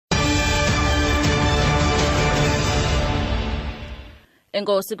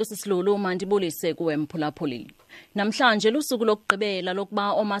Enkosi kusisilulu mandibulise kuwe mphulaphuli. Namhlanje lusuku lokugqibela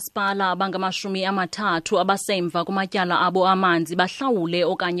lokuba omasipala abangamashumi-30 abasemva kumatyala abo amanzi bahlawule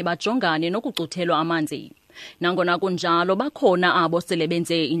okanye bajongane nokucuthelwa amanzi. Nangona kunjalo bakhona abo sele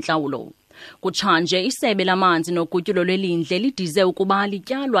benze intlawulo. Kutshanje isebe lamanzi nogutyulo lwelindle lidize ukuba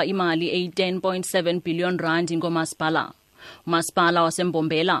lityalwa imali eyi-10.7 billion rand ngomasipala. Umasipala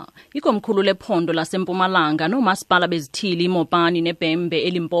waseMbombela, ikomkhulu lephondo laseMpumalanga nomasipala bezithili Mopani neBhembe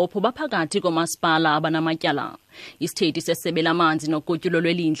eLimpopo baphakathi komasipala abanamatyala. Isithethi sesebe lamanzi nogutyulo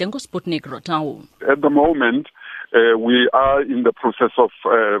lwelindle nguSputnik Rotawu. At the moment, we are in the process of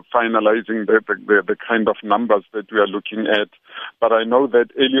finalizing the kind of numbers that we are looking at. But I know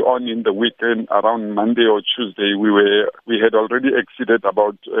that early on in the weekend, around Monday or Tuesday, we had already exceeded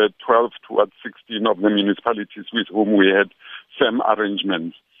about 12 towards 16 of the municipalities with whom we had same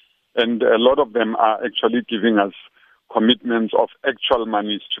arrangements. And a lot of them are actually giving us commitments of actual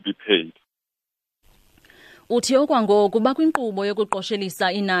monies to be paid. Uthi okwangoku bakwinkqubo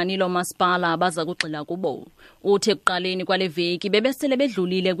yokuqoshelisa inani lomasipala baza kugxila kubo. Uthi ekuqaleni kwale veki bebesele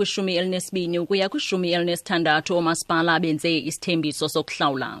bedlulile kwi-12 ukuya kwi-16 omasipala benze isithembiso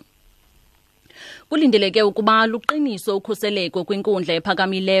sokuhlawula. Kulindeleke ukuba luqiniso ukhuseleko kwinkundla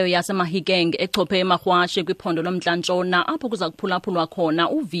ephakamileyo yaseMahikeng echophe eMarhwashe kwiphondo lomntla-ntshona apho kuza kuphulaphulwa khona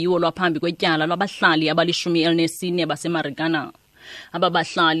uviwo lwaphambi kwetyala lwabahlali abali-14 baseMarikana.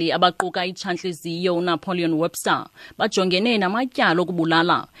 Ababahlali abaquka itshantliziyo uNapoleon Webster bajongene namatyala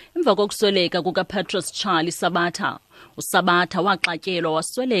okubulala emva kokusweleka kukaPetrus Charlie Sabatha. USabatha waxatyelwa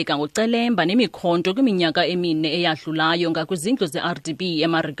wasweleka ngocelemba nemikhonto kwiminyaka emine eyadlulayo ngakwizindlu ze-RDP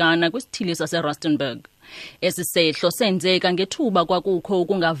eMarikana kwisithili saseRustenburg. Esi sehlo senzeka ngethuba kwakukho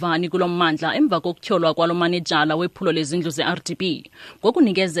ukungavani kulo mmandla emva kokutyholwa kwalo manejala wephulo lezindlu ze-RDP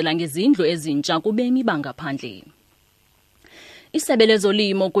ngokunikezela ngezindlu ezintsha kubemi bangaphandle. Isebe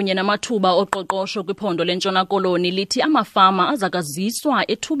lezolimo kunye namathuba oqoqosho kwiphondo lentshona koloni lithi amafama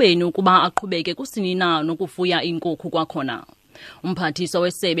azakaziswa ethubeni ukuba aqhubeke kusini na nokufuya inkukhu kwakhona. Umphathiswa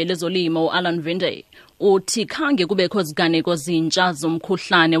wesebe lezolimo Alan Vinde uthi khange kubekho ziganeko zintsha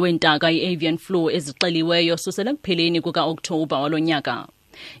zomkhuhlane wentaka i-avian flu ezixeliweyo susela kupheleni kuka-Okthobha walonyaka.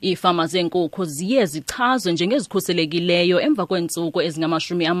 Iifama zeenkukhu ziye zichazwe njengezikhuselekileyo emva kweentsuku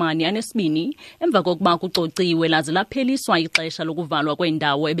ezingama-42 emva kokuba kucociwe laze lapheliswa ixesha lokuvalwa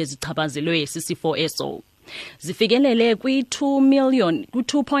kweendawo ebezichaphazelwe sisifo eso. Zifikelele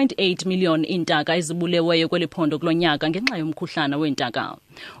kwi-2.8 million iintaka ezibuleweyo kweli phondo kulo nyaka ngenxa yomkhuhlane wentaka.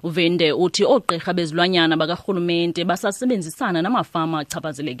 Uvende uthi oogqirha bezilwanyana bakarhulumente basasebenzisana namafama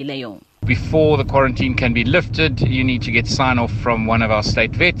achaphazelekileyo. Before the quarantine can be lifted, you need to get sign-off from one of our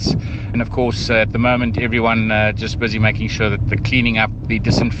state vets. And of course, at the moment, everyone just busy making sure that the cleaning up, the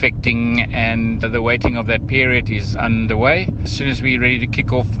disinfecting and the waiting of that period is underway. As soon as we're ready to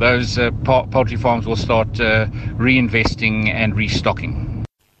kick off, those poultry farms will start reinvesting and restocking.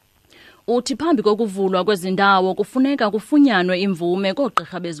 Uthi phambi kokuvulwa kwezindawo kufuneka kufunyanwe imvume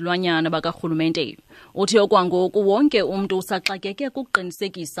koogqirha bezilwanyana bakarhulumente. Uthi okwangoku wonke umntu usaxakeke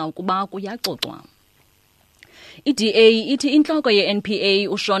kuqinisekisa ukuba kuyaxoxwa. I-DA ithi intloko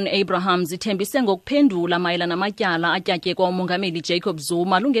ye-NPA uShaun Abrahams ithembise ngokuphendula mayelana namatyala atyatyekwa umongameli Jacob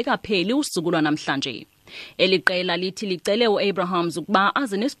Zuma lungekapheli usuku lwanamhlanje. Eli qela lithi licele u-Abrahams ukuba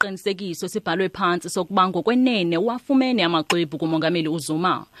aze nesiqinisekiso esibhalwe phantsi sokuba ngokwenene wafumene amaxwebhu kumongameli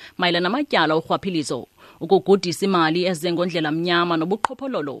uZuma mayelana namatyala orhwaphilizo, ukugudisa imali ezengondlela mnyama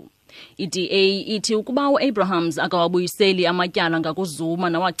nobuqhophololo. I-DA ithi ukuba u-Abrahams akawabuyiseli amatyala ngakuzuma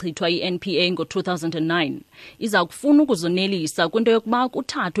nawachithwa i-NPA ngo-2009 iza kufuna ukuzonelisa kwinto yokuba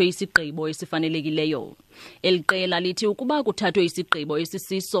kuthathwe isigqibo esifanelekileyo. Eli qela lithi ukuba kuthathwe isigqibo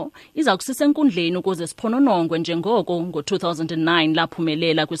esisiso iza kusisenkundleni ukuze siphononongwe njengoko ngo-2009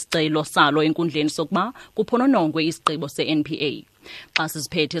 laphumelela kwisicelo salo enkundleni sokuba kuphononongwe isigqibo se-NPA. Xa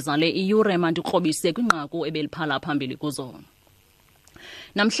siziphethe zale iyure mandikrobise kwinqaku ebeliphala phambili kuzo.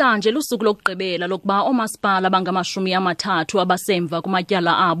 Namhlanje lusuku lokugqibela lokuba omasipala abangamashumi-30 abasemva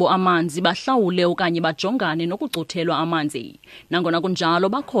kumatyala abo amanzi bahlawule okanye bajongane nokucuthelwa amanzi. Nangona kunjalo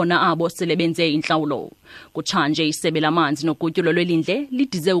bakhona abo sele benze intlawulo. Kutshanje isebe lamanzi nogutyulo lwelindle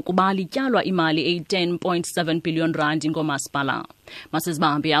lidize ukuba lityalwa imali eyi-10.7 billion rand ngomasipala.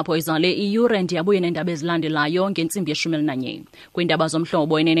 Masizibambe apho izale iyure ndiyabuye neendaba ezilandelayo ngentsimbi ye-11. Kwiindaba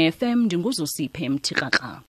zomhlobo Wenene FM ndinguzusiphe Mthikaka.